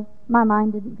to go. My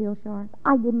mind didn't feel sharp.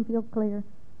 I didn't feel clear.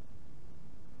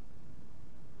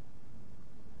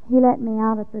 He let me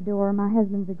out at the door. My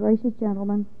husband's a gracious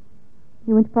gentleman.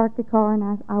 He went to park the car,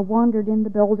 and I wandered in the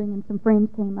building, and some friends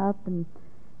came up, and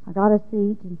I got a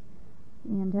seat, and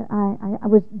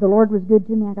the Lord was good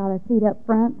to me. I got a seat up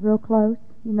front, real close,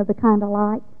 you know, the kind of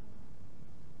light.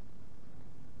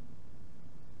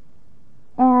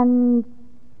 And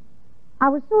I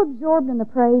was so absorbed in the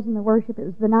praise and the worship. It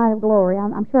was the night of glory.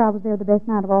 I'm sure I was there the best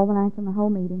night of all the nights in the whole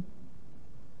meeting.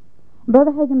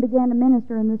 Brother Hagin began to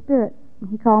minister in the Spirit.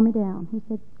 He called me down. He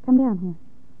said, come down here.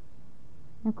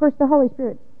 And of course, the Holy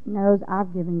Spirit knows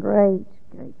I've given great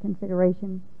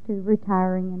consideration to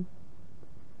retiring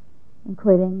and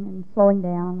quitting and slowing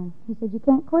down. And he said, you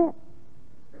can't quit.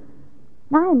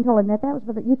 Now, I hadn't told him that. That was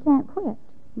for you can't quit.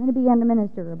 And then he began to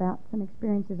minister about some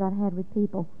experiences I'd had with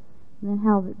people, and then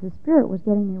how the Spirit was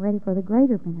getting me ready for the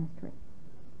greater ministry,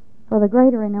 for the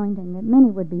greater anointing, that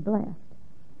many would be blessed.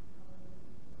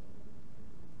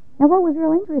 Now, what was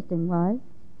real interesting was,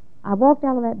 I walked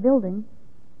out of that building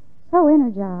so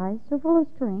energized, so full of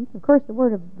strength. Of course, the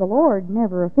word of the Lord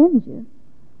never offends you.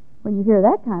 When you hear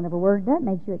that kind of a word, that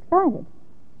makes you excited.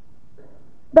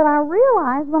 But I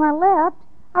realized when I left,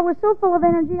 I was so full of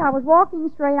energy. I was walking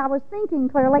straight. I was thinking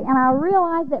clearly. And I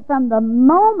realized that from the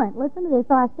moment, listen to this,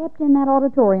 I stepped in that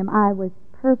auditorium, I was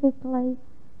perfectly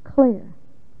clear.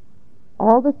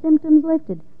 All the symptoms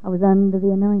lifted. I was under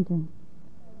the anointing.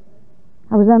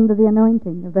 I was under the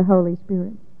anointing of the Holy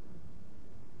Spirit.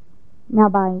 Now,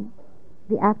 by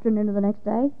the afternoon of the next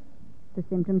day, the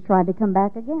symptoms tried to come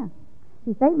back again.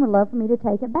 See, Satan would love for me to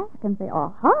take it back and say,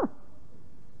 aha,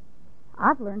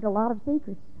 I've learned a lot of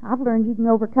secrets. I've learned you can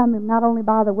overcome him not only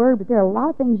by the Word, but there are a lot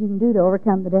of things you can do to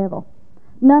overcome the devil.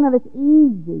 None of it's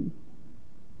easy.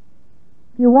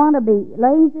 If you want to be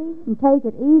lazy and take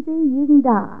it easy, you can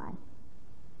die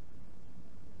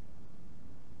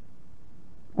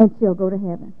and still go to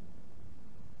heaven.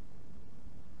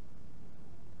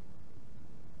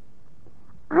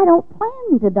 I don't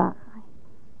plan to die.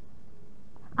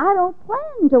 I don't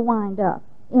plan to wind up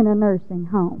in a nursing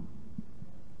home.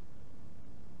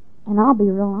 And I'll be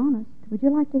real honest. Would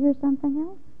you like to hear something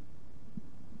else?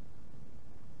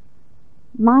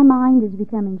 My mind is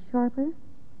becoming sharper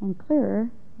and clearer,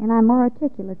 and I'm more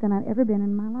articulate than I've ever been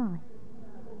in my life.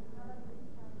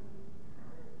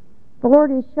 The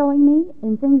Lord is showing me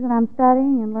in things that I'm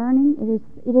studying and learning,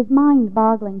 it is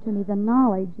mind-boggling to me, the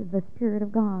knowledge of the Spirit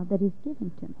of God that He's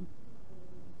given to me.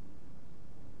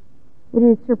 It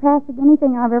is surpassing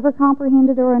anything I've ever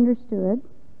comprehended or understood.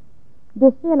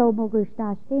 Deselo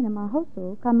mogustashte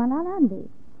namahoso kamalalande.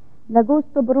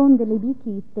 Lagosto bronde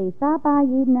libikiste saba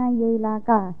yena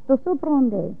yelaga toso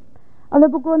bronde.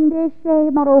 Alabugonde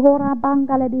she marohora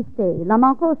bangalebiste.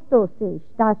 Lamagosto se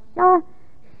stasha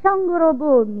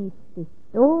shangorobo misti.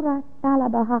 Ora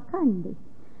talabahakande.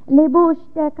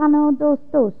 Lebushte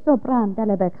kanodosto sopran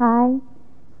telebekai.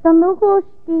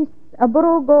 Sanugoshtis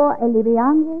abrogo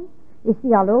elibiange.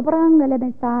 Isi alobrang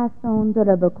elementason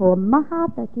durabako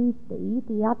mahatakiste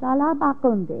iti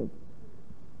atalabakonde.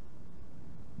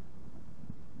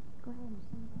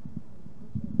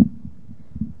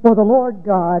 For the Lord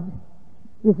God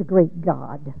is a great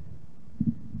God,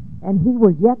 and He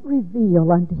will yet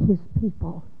reveal unto His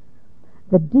people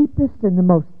the deepest and the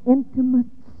most intimate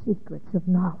secrets of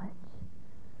knowledge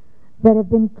that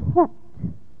have been kept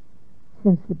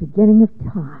since the beginning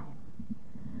of time.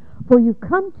 For you've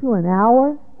come to an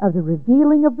hour of the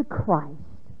revealing of the Christ.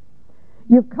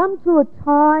 You've come to a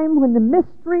time when the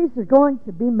mysteries are going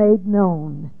to be made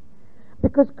known.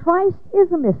 Because Christ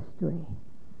is a mystery,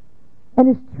 and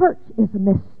His church is a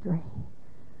mystery.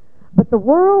 But the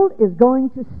world is going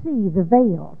to see the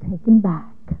veil taken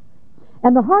back.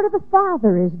 And the heart of the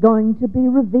Father is going to be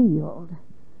revealed.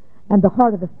 And the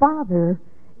heart of the Father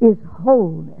is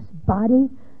wholeness, body,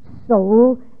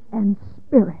 soul, and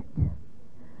spirit.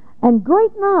 And great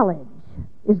knowledge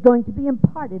is going to be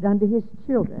imparted unto His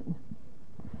children.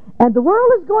 And the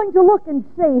world is going to look and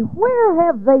say, where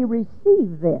have they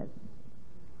received this?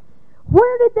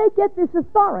 Where did they get this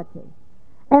authority?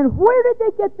 And where did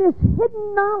they get this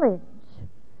hidden knowledge?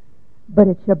 But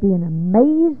it shall be an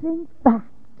amazing fact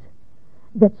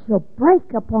that shall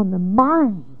break upon the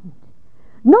mind.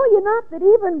 Know ye not that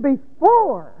even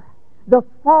before the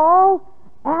fall,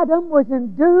 Adam was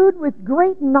endued with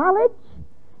great knowledge?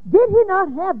 Did he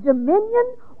not have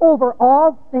dominion over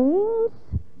all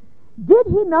things? Did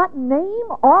he not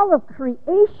name all of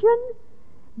creation?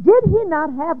 Did he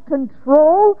not have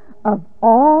control of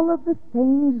all of the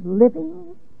things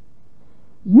living?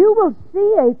 You will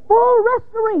see a full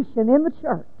restoration in the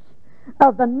church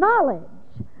of the knowledge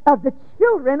of the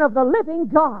children of the living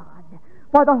God.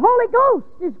 For the Holy Ghost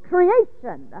is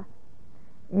creation.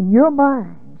 And your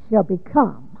mind shall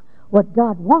become what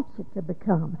God wants it to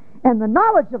become. And the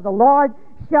knowledge of the Lord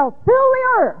shall fill the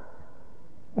earth.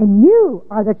 And you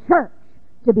are the church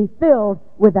to be filled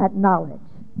with that knowledge.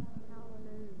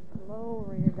 Hallelujah.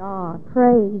 Glory to God.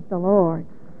 Praise the Lord.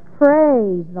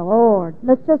 Praise the Lord.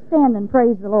 Let's just stand and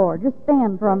praise the Lord. Just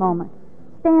stand for a moment.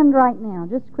 Stand right now,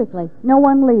 just quickly. No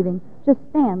one leaving. Just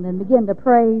stand and begin to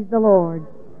praise the Lord.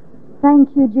 Thank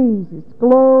you, Jesus.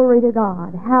 Glory to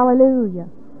God. Hallelujah.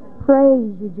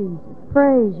 Praise you, Jesus.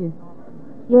 Praise you.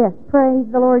 Yes, praise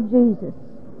the Lord Jesus.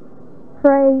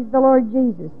 Praise the Lord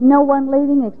Jesus. No one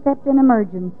leaving except in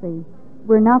emergency.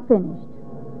 We're not finished.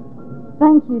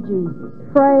 Thank you, Jesus.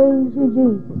 Praise you,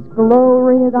 Jesus.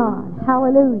 Glory to God.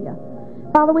 Hallelujah.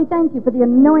 Father, we thank you for the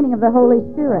anointing of the Holy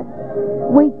Spirit.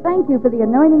 We thank you for the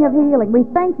anointing of healing. We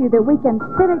thank you that we can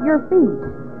sit at your feet.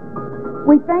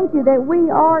 We thank you that we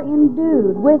are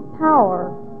endued with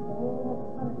power.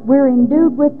 We're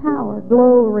endued with power.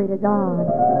 Glory to God.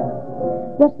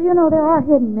 Yes, you know, there are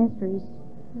hidden mysteries.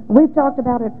 We've talked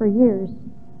about it for years.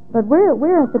 But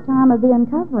we're at the time of the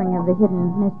uncovering of the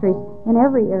hidden mysteries in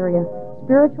every area.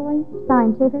 spiritually,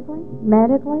 scientifically,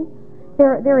 medically.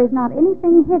 There is not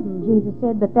anything hidden, Jesus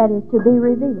said, but that is to be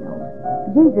revealed.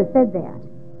 Jesus said that.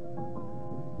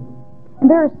 And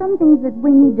there are some things that we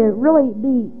need to really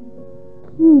be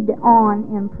keyed on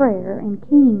in prayer and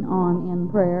keen on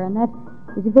in prayer, and that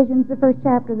is Ephesians, the 1st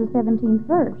chapter, the 17th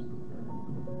verse.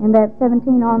 And that's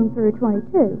 17 on through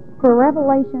 22. For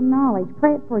revelation knowledge,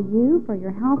 pray it for you, for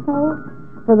your household,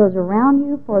 for those around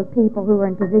you, for people who are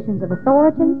in positions of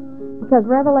authority, because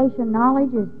revelation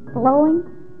knowledge is flowing.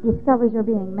 Discoveries are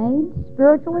being made.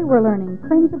 Spiritually, we're learning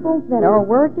principles that are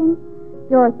working.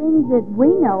 There are things that we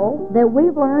know, that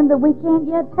we've learned, that we can't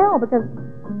yet tell because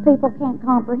people can't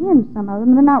comprehend some of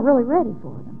them. They're not really ready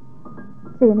for them.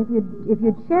 See, and if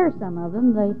you'd share some of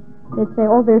them, they'd say,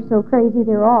 oh, they're so crazy,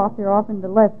 they're off into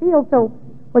left field. So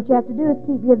what you have to do is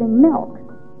keep giving milk.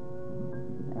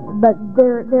 But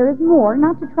there is more,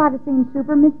 not to try to seem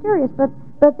super mysterious, but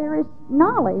there is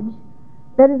knowledge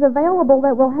that is available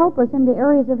that will help us into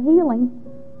areas of healing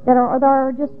that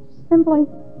are just simply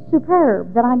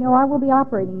superb, that I know I will be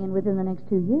operating in within the next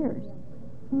 2 years.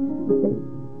 You see.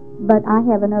 But I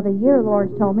have another year,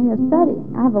 Lord's told me, of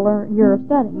studying. I have a year of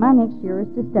studying. My next year is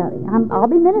to study.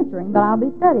 I'll be ministering, but I'll be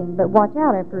studying. But watch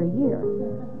out after a year.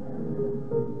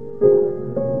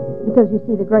 Because you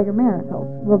see, the greater miracles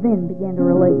will then begin to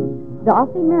release.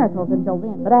 I'll see miracles until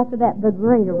then, but after that, the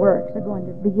greater works are going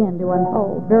to begin to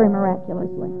unfold very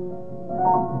miraculously.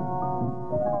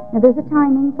 Now, there's a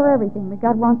timing for everything, but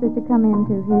God wants us to come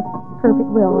into His perfect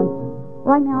will. And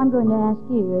right now, I'm going to ask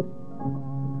you, if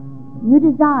you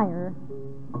desire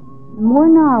more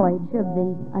knowledge of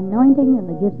the anointing and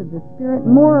the gifts of the Spirit,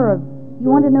 you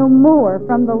want to know more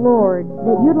from the Lord,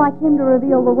 that you'd like Him to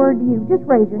reveal the Word to you, just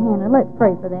raise your hand and let's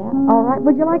pray for that. All right?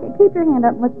 Would you like it? Keep your hand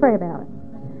up and let's pray about it.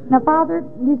 Now, Father,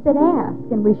 you said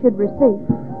ask and we should receive.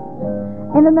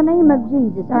 And in the name of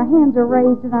Jesus, our hands are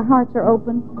raised and our hearts are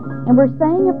open, and we're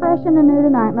saying afresh and anew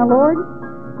tonight, now, Lord,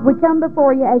 we come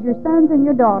before you as your sons and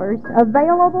your daughters,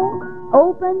 available,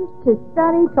 open to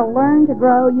study, to learn, to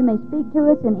grow. You may speak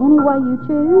to us in any way you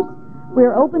choose. We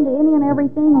are open to any and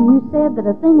everything, and you said that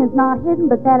a thing is not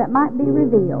hidden, but that it might be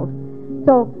revealed.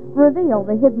 So, reveal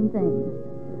the hidden things.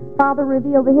 Father,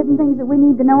 reveal the hidden things that we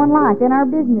need to know in life, in our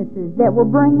businesses, that will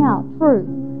bring out truth.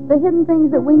 The hidden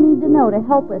things that we need to know to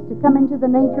help us to come into the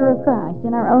nature of Christ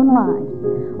in our own lives.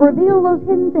 Reveal those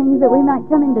hidden things that we might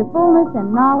come into fullness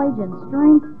and knowledge and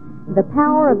strength, the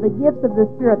power of the gifts of the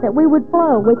Spirit, that we would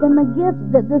flow within the gifts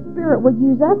that the Spirit would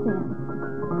use us in,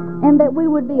 and that we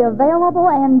would be available,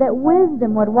 and that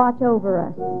wisdom would watch over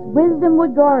us. Wisdom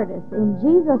would guard us. In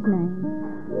Jesus' name,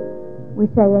 we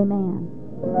say amen.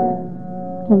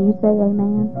 Can you say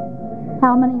amen?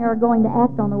 How many are going to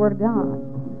act on the Word of God?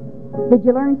 Did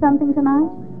you learn something tonight?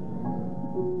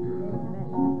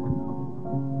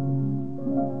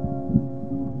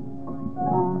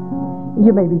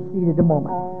 You may be seated a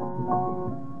moment.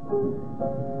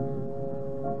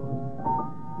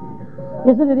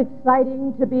 Isn't it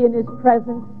exciting to be in His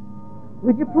presence?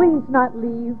 Would you please not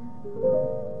leave?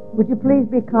 Would you please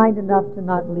be kind enough to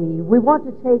not leave? We want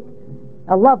to take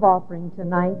a love offering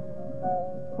tonight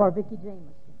for Vicki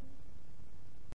Jamison.